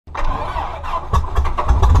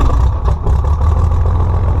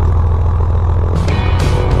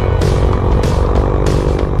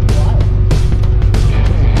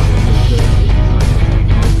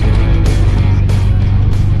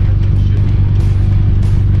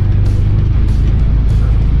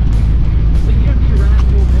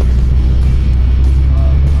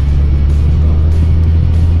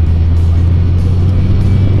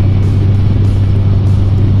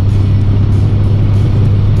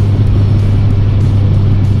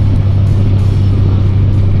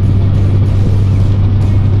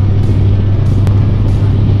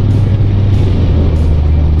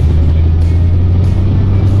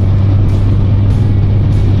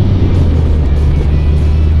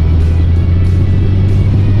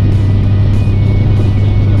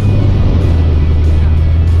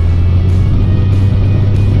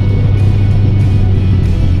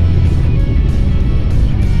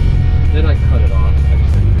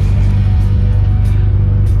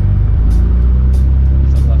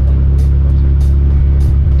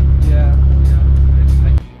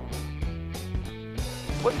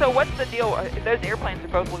those airplanes are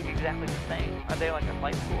both look exactly the same. Are they like a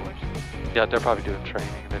flight school or something? Yeah, they're probably doing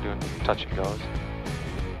training. They're doing touch and goes.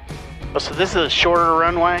 Oh, so this is a shorter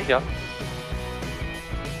runway? Yep.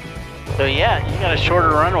 So yeah, you got a shorter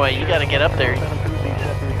runway. You got to get up there.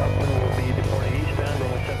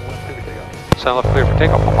 Sound left clear for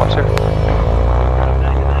takeoff. Pump up, sir.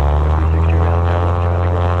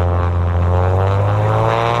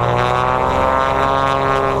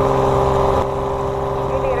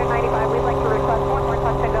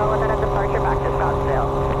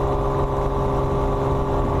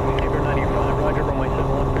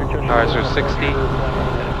 Alright, so 60.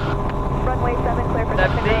 Runway 7 clear for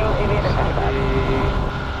 70. Aviator 95.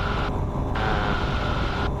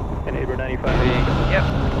 And Aviator 95. Yep.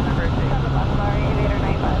 Number 6 on the bus, sorry, Aviator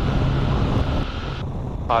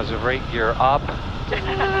 95. Positive rate, gear up.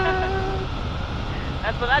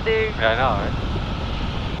 That's what I do. Yeah, I know, right?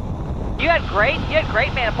 You had great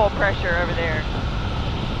manifold pressure over there.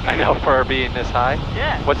 I know, for being this high.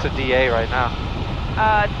 Yeah. What's the DA right now?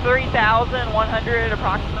 3,100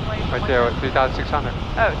 approximately. Right there, with 3,600.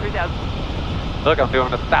 Oh, 3,000. Look, I'm doing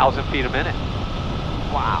 1,000 feet a minute.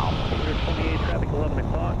 Wow. 28, traffic 11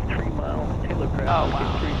 o'clock, 3 miles, Taylor craft. Oh,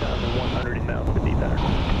 wow. 3,100 inbound, could be better.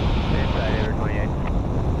 Inside Air 28.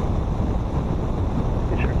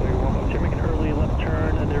 Sure, clear, warm up, you're making an early left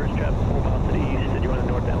turn, and there's traffic 4 miles to the east, and you want to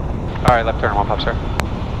northbound. Alright, left turn, 1 pop, sir.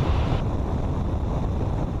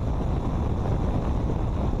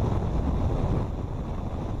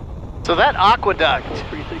 So that aqueduct,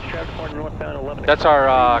 that's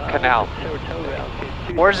our canal.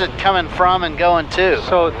 where's it coming from and going to?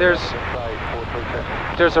 So there's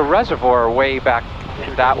a reservoir way back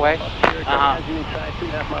that way. Uh-huh.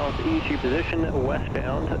 3.5 miles east, your position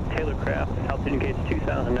westbound, Taylor craft, altitude indicates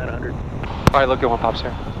 2,900. Alright, look at 1 pop,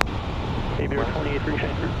 sir. Aviator 28, free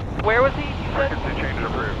change route. Where was he, you said? Change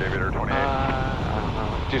approved, Aviator 28. I don't know.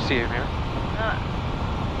 Do you see him here?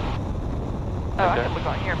 Oh, Right I there. can look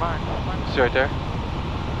on here, mine. See right there?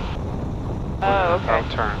 Oh, okay. I'll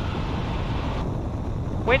turn.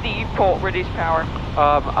 When do you reduce power?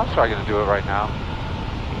 I'm probably gonna do it right now.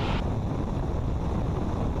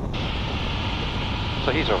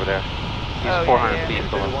 So he's over there. He's 400 feet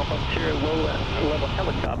below. Level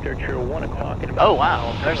helicopter, true 1 o'clock. Oh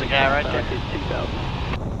wow, there's a guy right there.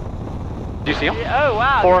 Do you see him? Yeah, oh,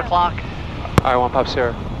 wow. 4 o'clock. Alright, 1 pop,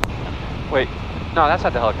 sir. Wait, no, that's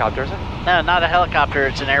not the helicopter, is it? No, not a helicopter,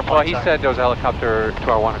 it's an airplane. Well, he sorry. said there was a helicopter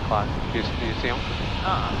to our 1 o'clock. Do you see him?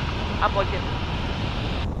 I'm looking.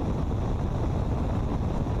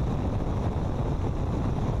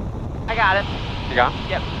 I got him. You got him?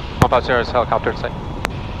 Yep. 1 pop, sir, is helicopter in sight.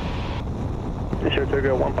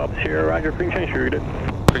 Saratoga, 1 pop, Sierra, roger, free change route.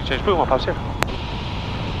 Free change, boom, 1 pop, sir.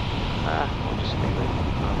 We'll just leave it.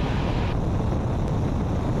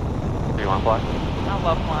 Do you want to fly? I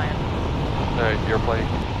love flying. Your plane?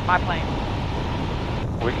 My plane.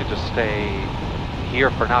 We could just stay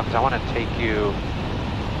here for now because I want to take you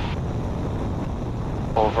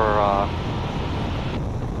over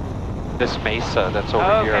this mesa that's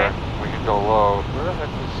over here. We can go low. Where the heck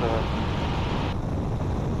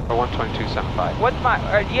is 122.75? What's my?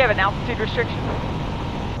 Do you have an altitude restriction?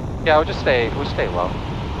 Yeah, we'll stay low.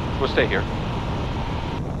 We'll stay here.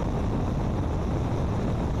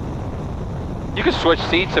 You can switch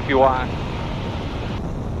seats if you want,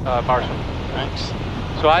 Parson. Thanks.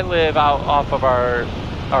 So I live out off of our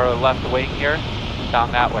left wing here,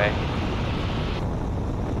 down that way.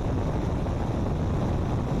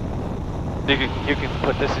 You can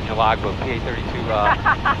put this in your logbook, PA32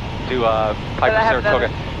 to Piper Saratoga.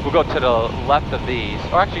 We'll go to the left of these,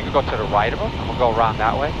 or actually you can go to the right of them, and we'll go around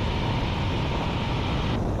that way.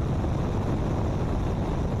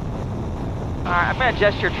 Alright, I'm going to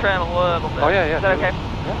adjust your trim a little bit. Oh yeah, yeah. Is that okay?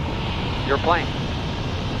 Yeah. Your plane.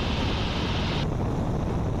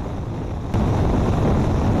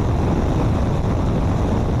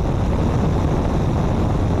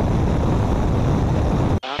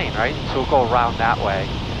 Right? So we'll go around that way.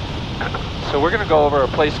 So we're going to go over a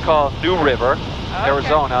place called New River,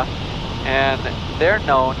 Arizona, and they're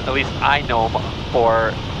known, at least I know them,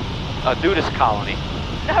 for a nudist colony.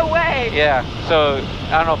 No way! Yeah, so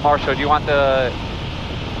I don't know, Marshall, do you want the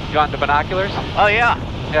binoculars? Oh yeah,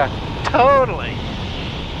 Yeah. totally.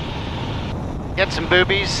 Get some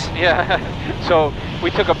boobies. Yeah. So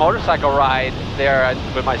we took a motorcycle ride there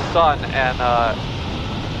with my son, and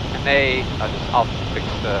I'll fix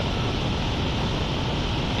the.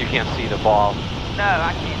 You can't see the ball. No,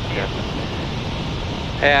 I can't see it.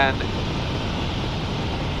 And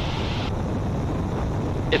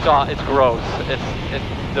it's gross.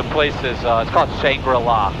 The place is it's called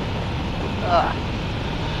Shangri-La.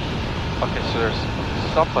 Okay, so there's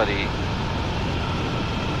somebody.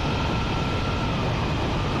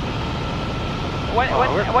 What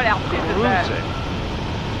altitude is that?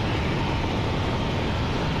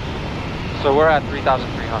 So we're at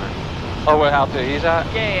 3,300. Oh, what altitude he's at?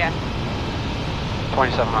 Yeah.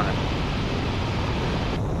 2,700.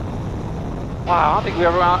 Wow, I don't think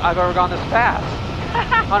I've ever gone this fast.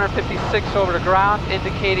 156 over the ground,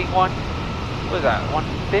 indicating what is that,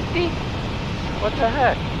 150? What the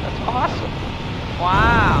heck? That's awesome.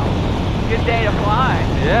 Wow. Good day to fly.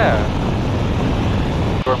 Yeah.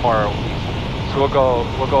 We're more east. So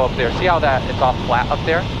we'll go up there. See how that it's all flat up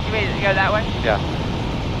there? You mean to go that way? Yeah.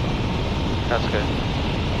 That's good.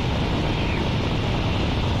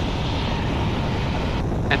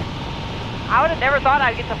 And I would have never thought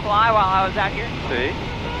I'd get to fly while I was out here. see?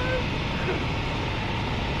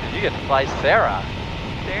 And you get to fly Sara.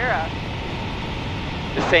 Sara.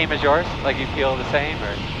 The same as yours? Like you feel the same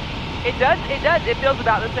or? It does. It feels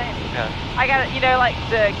about the same. Yeah. I got it, like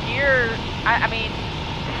the gear, I mean,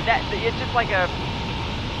 it's just like a,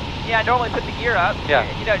 I normally put the gear up. Yeah.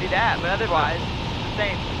 You don't do that, but otherwise, it's the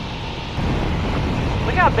same.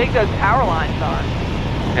 Look how big those power lines are.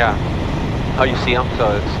 Yeah. Oh, you see them,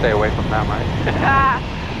 so stay away from them, right?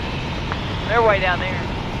 They're way down there.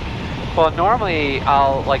 Well, normally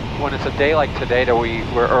I'll, like, when it's a day like today that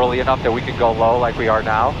we're early enough that we can go low like we are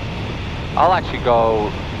now, I'll actually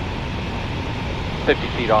go 50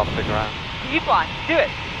 feet off the ground. You fly. Do it.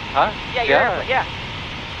 Huh? Yeah, you're airplane. Yeah.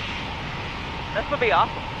 That's gonna be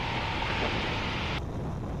awesome.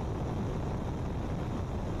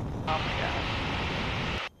 Oh my god.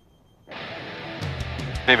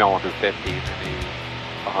 Maybe I won't do 50, maybe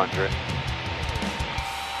 100.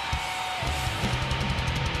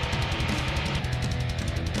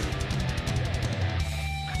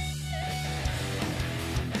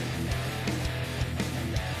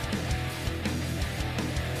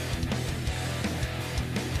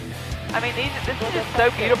 I mean, this is just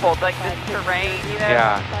so beautiful, like this terrain,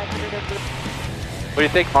 Yeah. What do you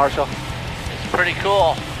think, Marshall? It's pretty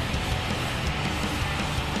cool.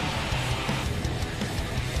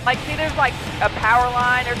 Like, see, there's like a power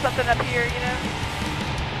line or something up here,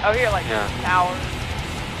 Oh, here, like towers.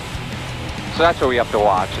 So that's what we have to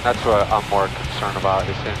watch, and that's what I'm more concerned about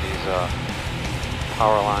is in these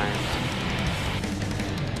power lines.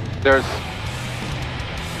 There's,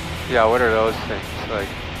 what are those things? Like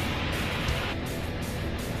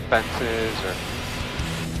fences or,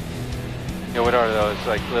 what are those?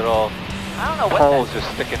 Like little I don't know what poles just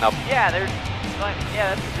sticking up. Yeah, there's like,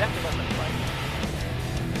 that's exactly what it looks like.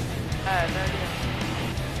 I have no idea.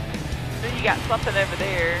 Then you got something over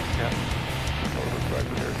there. Yeah.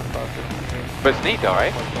 But it's neat though,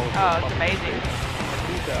 right? Oh, it's amazing.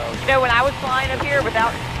 When I was flying up here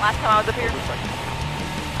last time I was up here,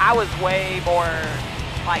 I was way more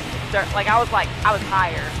like I was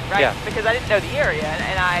higher, right? Yeah. Because I didn't know the area,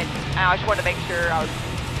 and I just wanted to make sure I was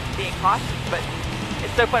being cautious. But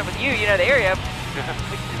it's so fun with you know the area. We can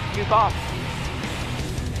just goof off.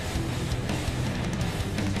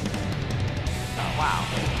 Oh wow.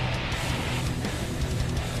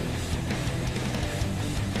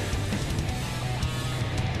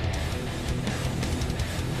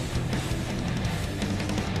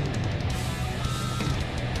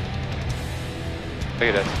 Look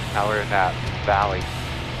at this. Now we're in that valley.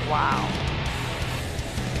 Wow.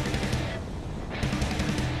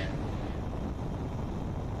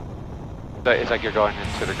 It's like you're going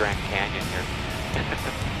into the Grand Canyon here.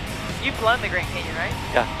 You've flown the Grand Canyon, right?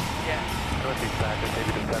 Yeah. Yeah. Northeast traffic,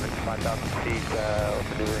 maybe to 75,000 feet,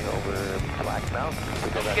 maneuvering over Black Mountain.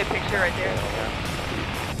 That's a good picture right there.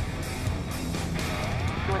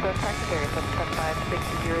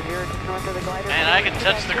 Man, I can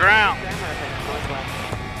touch the ground.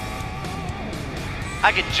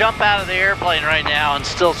 I could jump out of the airplane right now and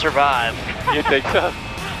still survive. You think so?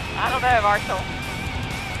 I don't know, Marshall.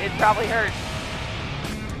 It probably hurt.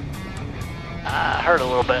 Hurt a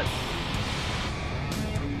little bit.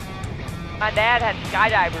 My dad had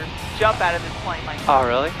skydivers jump out of this plane like that. Oh,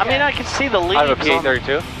 really? I mean, I can see the leaves. Out of a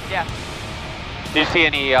P-32? Yeah. Do you see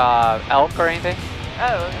any elk or anything?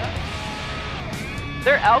 Oh.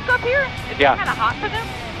 There elk up here? Is it kind of hot for them?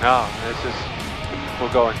 No, we'll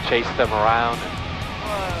go and chase them around.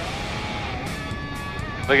 Whoa.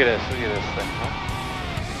 Look at this thing. Huh?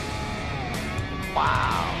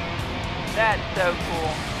 Wow. That's so cool.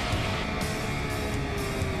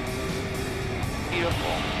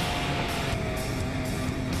 Beautiful.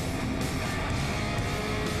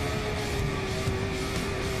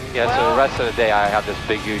 Yeah, so the rest of the day I have this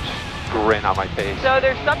big, huge grin on my face. So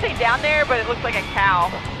there's something down there, but it looks like a cow.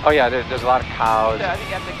 Oh yeah, there's a lot of cows, So I think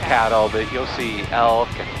that's a cow. cattle, but you'll see elk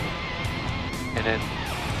and then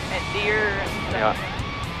And deer and stuff.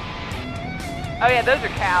 yeah, Oh yeah, those are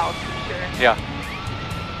cows for sure. yeah.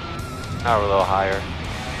 Now we're a little higher.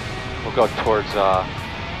 We'll go towards. The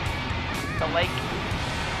lake.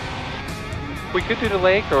 We could do the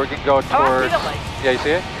lake, or we can go towards. Oh, I see the lake. Yeah, you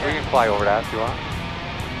see it? Yeah. We can fly over that if you want.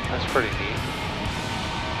 That's pretty neat.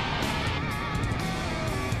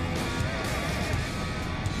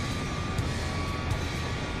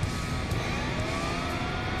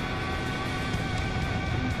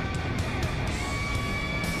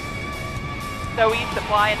 So we used to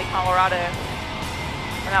fly into Colorado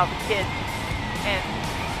when I was a kid, and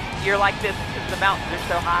you're like this because the mountains are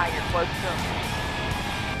so high, you're close to them.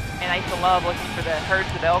 And I used to love looking for the herds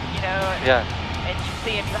of elk, you know? And, Yeah. and you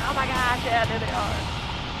see them, oh my gosh, yeah, there they are.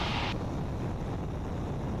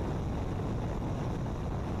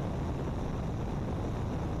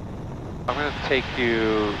 I'm gonna take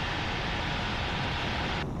you.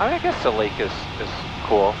 I mean, I guess the lake is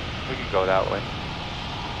cool. We can go that way.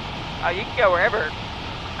 Oh, you can go wherever,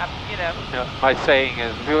 you know. Yeah. My saying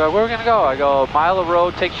is, people are like, where are we gonna go? I go, a mile of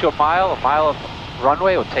road takes you a mile of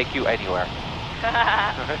runway will take you anywhere.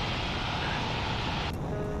 Okay.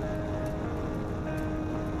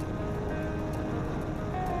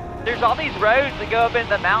 There's all these roads that go up into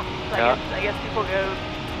the mountains. Yeah. I guess people go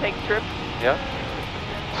take trips. Yeah.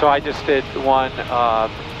 So I just did one,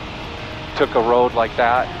 took a road like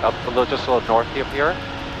that, up a little, just a little north of here.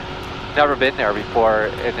 Never been there before,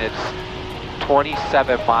 and it's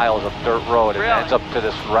 27 miles of dirt road, and Really? it ends up to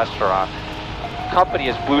this restaurant. Company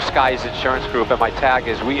is Blue Skies Insurance Group, and my tag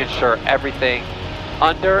is we insure everything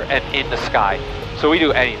under and in the sky. So we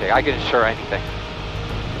do anything. I can insure anything.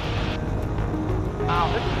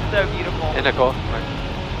 Wow, this is so beautiful. Isn't that cool? Right.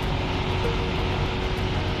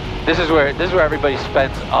 This is where everybody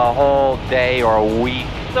spends a whole day or a week.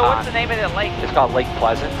 So what's on. the name of the lake? It's called Lake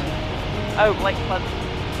Pleasant. Oh, Lake Pleasant.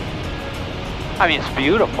 I mean, it's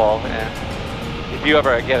beautiful, and if you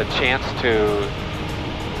ever get a chance to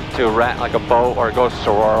rent like a boat or go to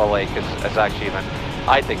Sorora Lake, is actually even.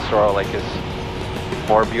 I think Sorora Lake is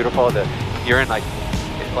more beautiful. You're in like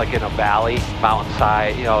in a valley,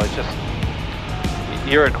 mountainside. You know, it's just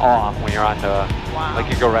you're in awe when you're on the. Wow.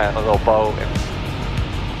 Like you go rent a little boat and.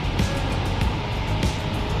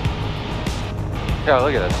 Yeah,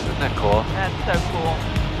 look at this. Isn't that cool? That's so cool.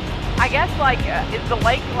 I guess like, is the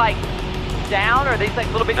lake like down, or are these like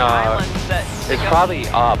little bitty No, islands that? It's probably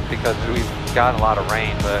up because we've gotten a lot of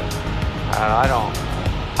rain, but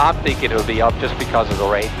I'm thinking it would be up just because of the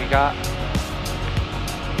rain we got.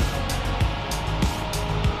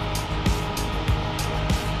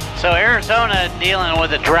 So Arizona dealing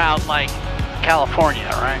with a drought like California,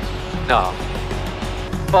 right? No.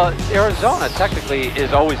 But Arizona technically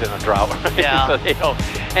is always in a drought. Right? Yeah. So they don't.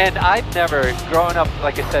 And I've never, growing up,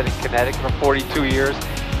 like I said, in Connecticut for 42 years,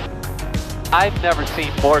 I've never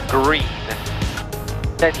seen more green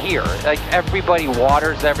than here. Like everybody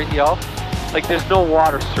waters everything, you know? Like there's no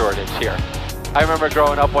water shortage here. I remember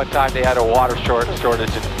growing up one time they had a water shortage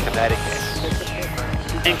in Connecticut.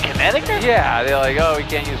 In Connecticut? Yeah, they're like, oh, we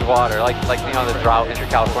can't use water, like you know the drought in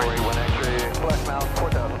California.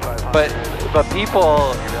 But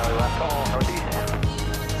people,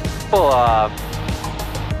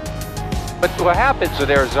 but what happens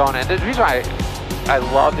with Arizona, and the reason why I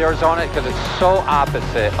loved Arizona because it's so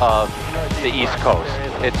opposite of the East Coast.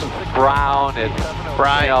 It's brown, it's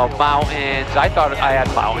Right. you know, mountains. I thought I had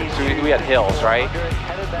mountains. We had hills, right?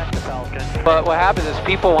 But what happens is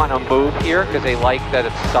people want to move here because they like that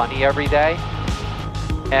it's sunny every day.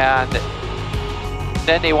 And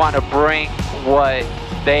then they want to bring what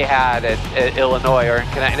they had at Illinois or in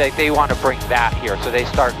Connecticut. They want to bring that here. So they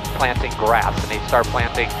start planting grass and they start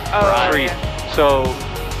planting trees. Yeah. So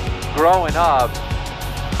growing up,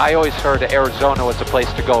 I always heard that Arizona was the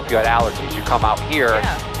place to go if you had allergies. You come out here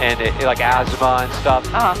and like asthma and stuff.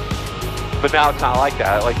 But now it's not like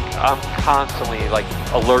that. Like I'm constantly like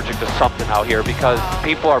allergic to something out here because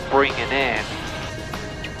people are bringing in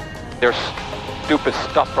their stupid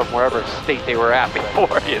stuff from wherever state they were at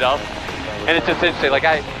before, you know? And it's just interesting. Like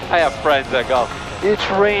I have friends that go, it's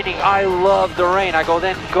raining, I love the rain. I go,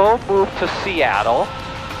 then go move to Seattle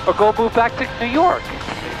or go move back to New York.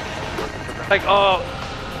 Like, oh,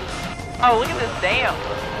 look at this dam.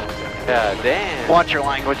 yeah, damn. Watch your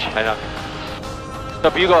language. I know. So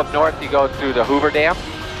if you go up north, you go through the Hoover Dam,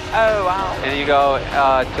 Oh, wow. and you go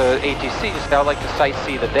to ATC, just I would like to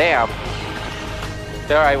sightsee the dam.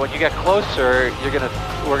 All right, when you get closer, you're gonna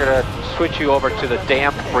switch you over to the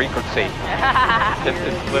damp frequency.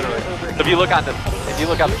 It's literally. If you look on the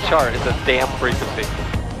chart, it's a damp frequency.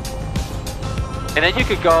 And then you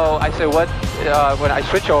could go. I said, what? When I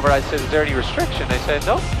switch over, I said, is there any restriction? They said,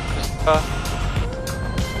 nope.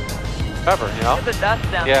 Whatever, you know. There's a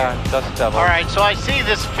dust down Yeah, dust devil. All right, so I see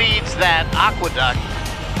this feeds that aqueduct,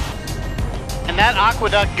 and that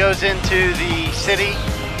aqueduct goes into the city.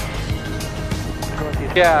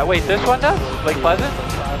 Yeah, wait, this one does? Lake Pleasant?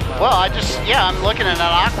 Well, I'm looking at an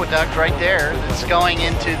aqueduct right there that's going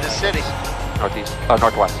into the city. Northeast,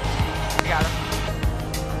 northwest. there. Got him.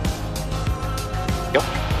 Yep.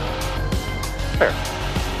 There.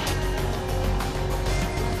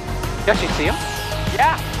 You actually see him?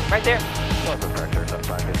 Yeah, right there.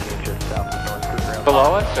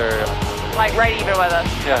 Below us, or? Like right even with us.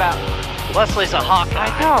 Yeah. About. Leslie's a hawk. I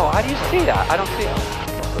know, how do you see that? I don't see it.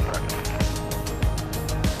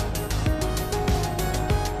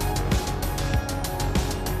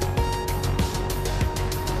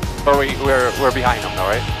 But we're behind him though,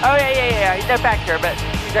 right? Oh yeah. He's no back here, but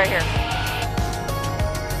he's right here.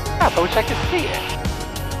 Yeah, but wish I could see it.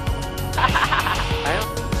 I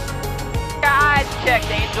don't. Your eyes checked,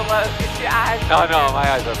 Angelo. Get your eyes. No, my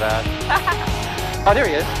eyes are bad. Oh, there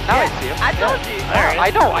he is. Now I see him. I told you.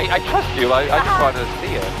 I know, I trust you. I just wanted to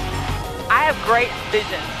see it. I have great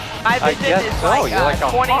vision. My I vision guess is so. like, You're like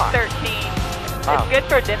a hawk. 2013. Wow. It's good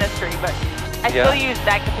for dentistry, but I still use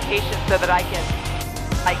magnification so that I can,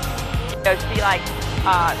 like, see like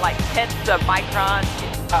tenths of microns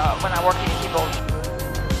when I'm working with people.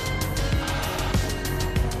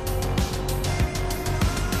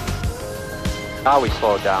 Now we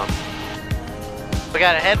slow it down. We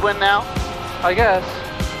got a headwind now. I guess.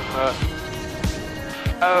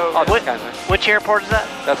 Oh, this kind of. Which airport is that?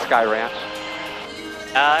 That's Sky Ranch.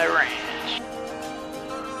 Ranch.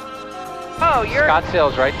 oh, you're.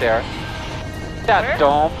 Scottsdale's right there. That Where?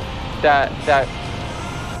 dome,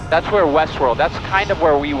 that's where Westworld. That's kind of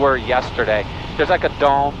where we were yesterday. There's like a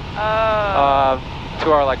dome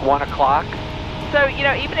to our like 1 o'clock. So,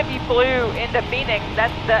 even if you flew into Phoenix,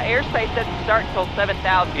 that's the airspace doesn't start until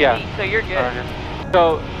 7,000 feet, so you're good.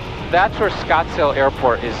 So that's where Scottsdale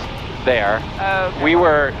Airport is there. Okay. We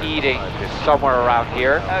were eating somewhere around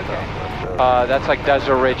here. Okay. That's like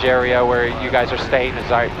Desert Ridge area where you guys are staying, is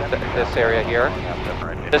this area here.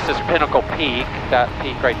 This is Pinnacle Peak, that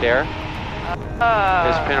peak right there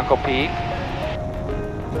is Pinnacle Peak.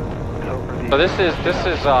 So this is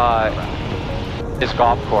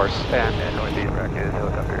golf course, and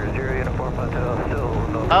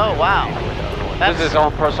Oh wow. this is his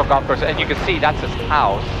own personal golf course, and you can see that's his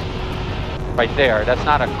house right there. That's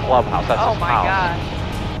not a clubhouse, that's Oh his my house.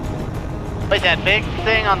 gosh. Wait, that big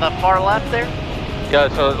thing on the far left there? Yeah,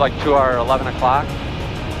 so it's like to our 11 o'clock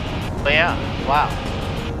Oh yeah. Wow.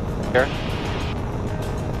 here.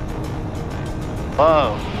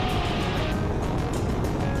 Whoa.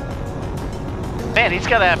 Man, he's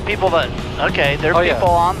got to have people that. Okay, there are people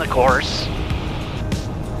on the course.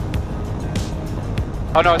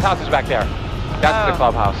 Oh no, his house is back there. That's the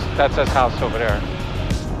clubhouse. That's his house over there.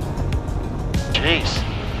 Jeez.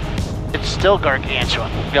 It's still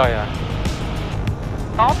gargantuan. Oh yeah.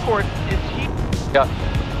 Golf course is huge. Yeah.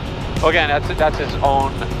 Again, that's his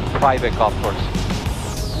own private golf course.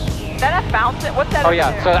 Is that a fountain? What's that? Oh over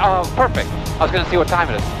yeah, there? so perfect. I was gonna see what time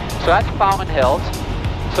it is. So that's Fountain Hills.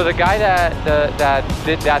 So the guy that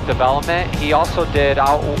did that development, he also did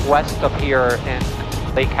out west of here in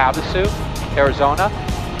Lake Havasu, Arizona.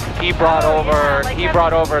 He brought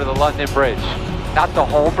brought over the London Bridge, not the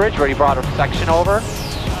whole bridge, but he brought a section over.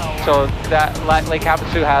 So that Lake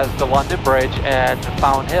Havasu has the London Bridge, and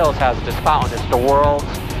Fountain Hills has this fountain. It's the world's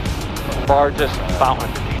largest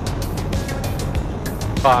fountain.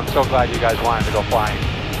 Oh, I'm so glad you guys wanted to go flying.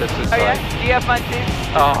 This is yeah? Do you have fun too?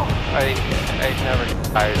 Oh, I never get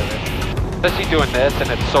tired of it. Especially doing this, and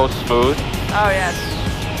it's so smooth. Oh yeah.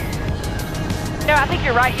 I think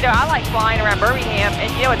you're right. I like flying around Birmingham,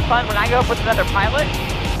 and it's fun when I go up with another pilot.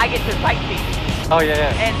 I get to sightsee. Oh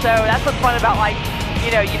yeah. And so that's what's fun about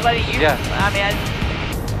you let it use. Yeah. I mean,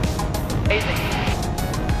 it's amazing.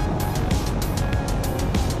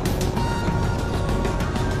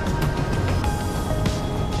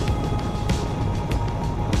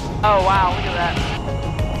 Oh wow, look at that.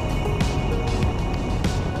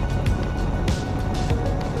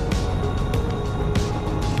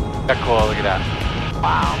 That's cool, look at that.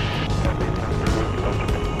 Wow.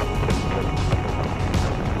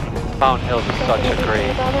 Fountain Hills is such a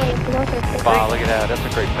great. Wow, look at that. That's a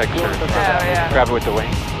great picture. Oh yeah. Grab it with the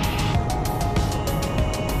wing.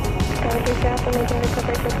 That's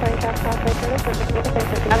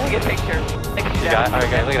a good picture. Thank you, You got it?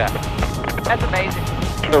 Okay, look at that. That's amazing.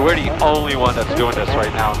 So we're the only one that's doing this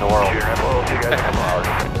right now in the world.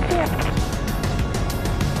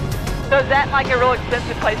 So is that like a real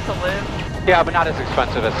expensive place to live? Yeah, but not as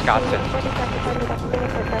expensive as Scottsdale.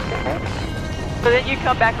 So then you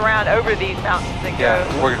come back around over these mountains and go.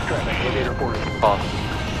 Yeah, we're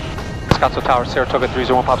Scottsdale Tower, Saratoga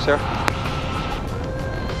 301, Pop Sarah.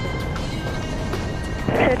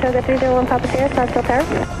 Saratoga 301, Papa Sierra, Scottsdale Tower.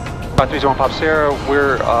 301, Pop Sarah.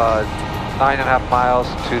 We're 9.5 miles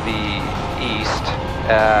to the east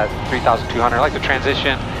at 3,200. I'd like to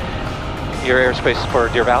transition your airspace for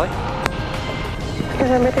Deer Valley.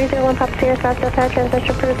 November 301, Papa Sierra, Scottsdale Tower,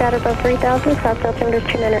 transmission approved at above 3,000, Scottsdale Timbers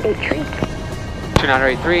 2983.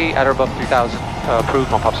 2983, at or above 3,000,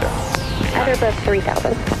 approved, 1 Pop Sarah. At or above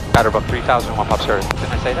 3,000. At or above 3,000, 1 Pop Sarah.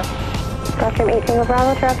 Didn't I say that? Gulfstream 8 Tango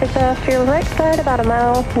Bravo, traffic to your right side, about a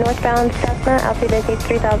mile northbound Cessna, altitude increase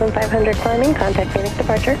 3,500 climbing, contact Phoenix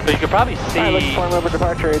departure. So you could probably see over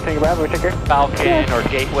departure, 8 Tango Bravo, ticker. Falcon or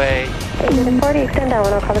Gateway. 840, extend down,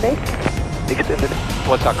 I'll call the base. Extended.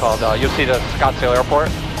 What's that called? You'll see the Scottsdale Airport.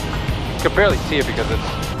 You can barely see it because it's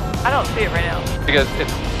I don't see it right now.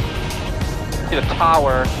 the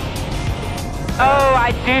tower. Oh,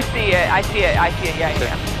 I do see it. I see it.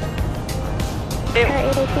 Yeah. It,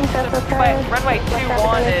 runway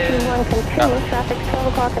 21 is... Continue, traffic 12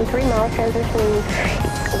 o'clock and 3 miles, transitioning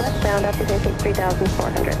westbound, altitude increase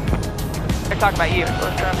 3,400. They're talking about you.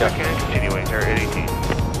 Continuing here at 18.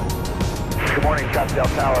 Good morning,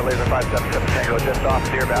 Scottsdale Tower, laser 577 Tango, just off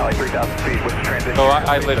Deer Valley, 3,000 feet with the transition. So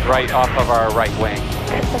I live right off of our right wing.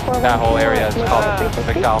 That whole area is called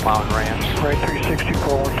McDowell Mountain Ranch. Right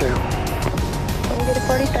 362-412.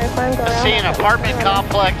 I see an apartment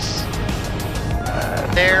complex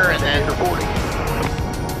there, and then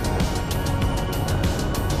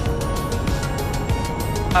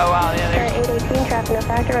Oh wow, yeah, there's... 818, traffic no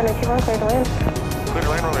factor, runway 21, clear to land. Clear to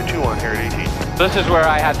land, runway 21 here at 18. This is where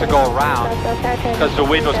I had to go around because the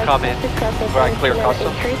wind was coming where I clear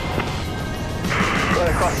customs.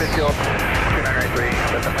 Across midfield, 2983,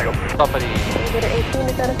 that's a Pinnacle. Somebody.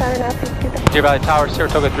 18 is notified and altitude. Deer Valley Tower,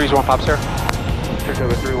 Saratoga 301, Pop Sarah.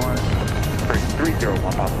 Saratoga 301,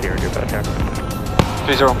 Pop Sierra, Deer Valley Tower.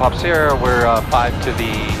 301 Pop Sierra, we're 5 to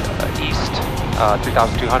the east,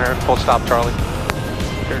 3,200, full stop, Charlie.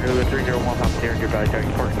 Saratoga 301, Pop Sierra, Deer Valley Tower,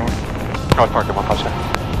 Park North. North Park at 1 Pop Sierra.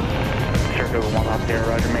 Saratoga 1 Pop Sierra,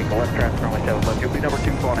 roger, make a left traffic, runway 7 left. You'll be number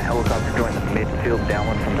 2 on a helicopter join the midfield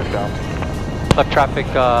downwind from the south. Left traffic,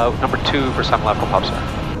 number 2 for 7 left, 1 Pop Sierra.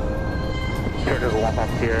 Saratoga 1 Pop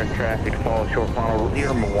Sierra, traffic follow short funnel, here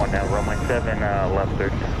number 1 now, runway 7 left clear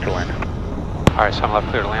to land. Alright, 7 left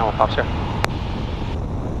clear to land, 1 Pop Sierra.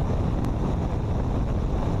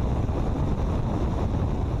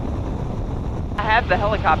 I have the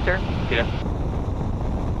helicopter. Yeah.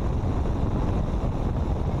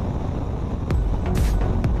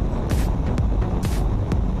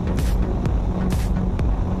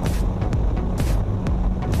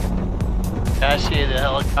 I see the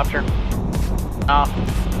helicopter. Oh.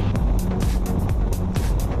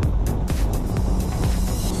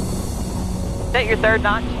 Is that your third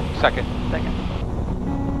notch? Second. Second.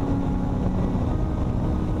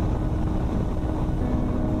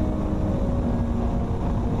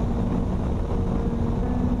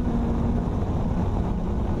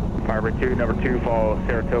 Fiber 2, number 2, follow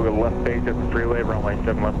Saratoga left base at the freeway, runway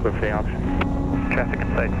 7 left clear for the option. Traffic in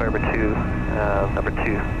sight, Fiber 2, number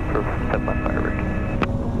 2 for 7 left Firebird.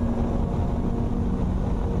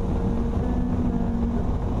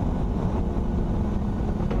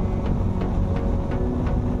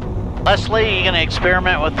 Leslie, you gonna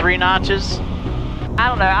experiment with 3 notches? I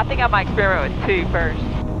don't know. I think I might experiment with 2 first.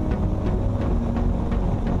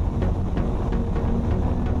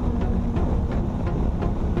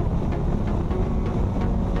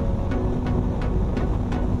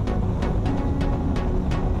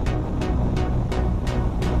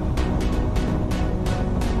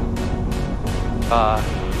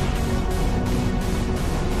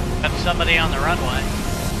 Got somebody on the runway.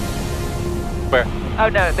 Where? Oh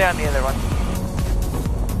no, they're on the other one.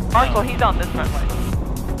 Marshall, he's on this runway.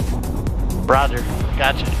 Roger,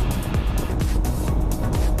 gotcha.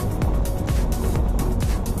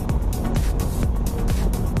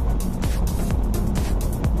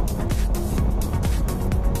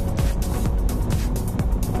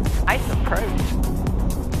 Nice approach.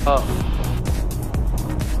 Oh.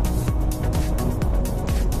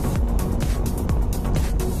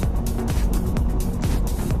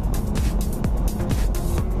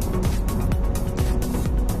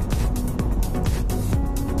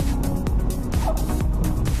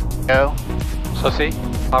 So see,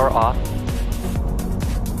 power off.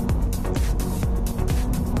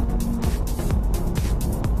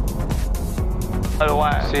 Oh,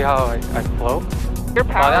 wow. See how I float? Your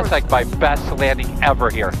power. Oh, that's like my best landing ever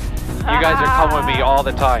here. You guys are coming with me all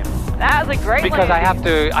the time. That was a great Because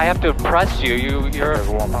landing. I have to impress you. You're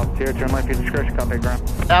One pop here, turn left, your discretion, contact ground.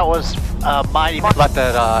 That was mighty. let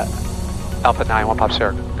that Alpha 9 1 pop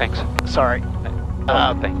Sara. Thanks. Sorry.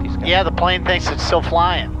 Thank these guys. Yeah, the plane thinks it's still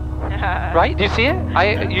flying. Right? Do you see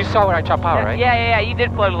it? You saw when I chopped power, right? Yeah. You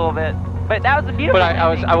did float a little bit, but that was a beautiful. But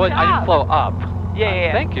I didn't flow up.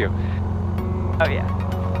 Yeah. Thank you. Oh yeah.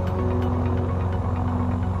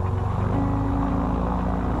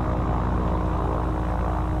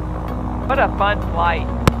 What a fun flight.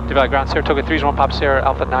 Deer Valley ground, Saratoga 3 1 pop Sara,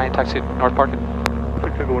 Alpha 9, taxi North Park.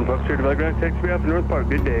 651 pop Sara, Deer Valley ground, taxi Alpha North Park,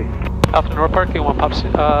 good day. Alpha North Park, 1 pop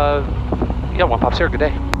yeah, 1 pop Sara, good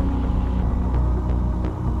day.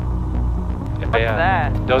 What's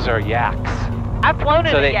that? Those are yaks. I've flown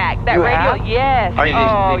in a yak. That you radio, have? yes. Are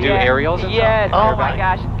you, they do aerials and yes. stuff? Oh my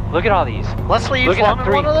gosh. Look at all these. Leslie, you Look flown at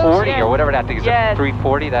in that one of those? 340 or whatever that thing is. Yes.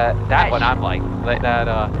 340, that one I'm like that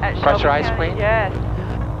At pressurized Shelby plane. County, Yes.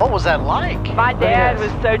 What was that like? My dad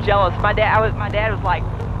Yes. was so jealous. My dad was like,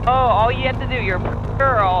 oh, all you have to do, you're a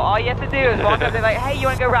girl. All you have to do is walk up there like, hey, you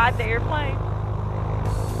want to go ride the airplane?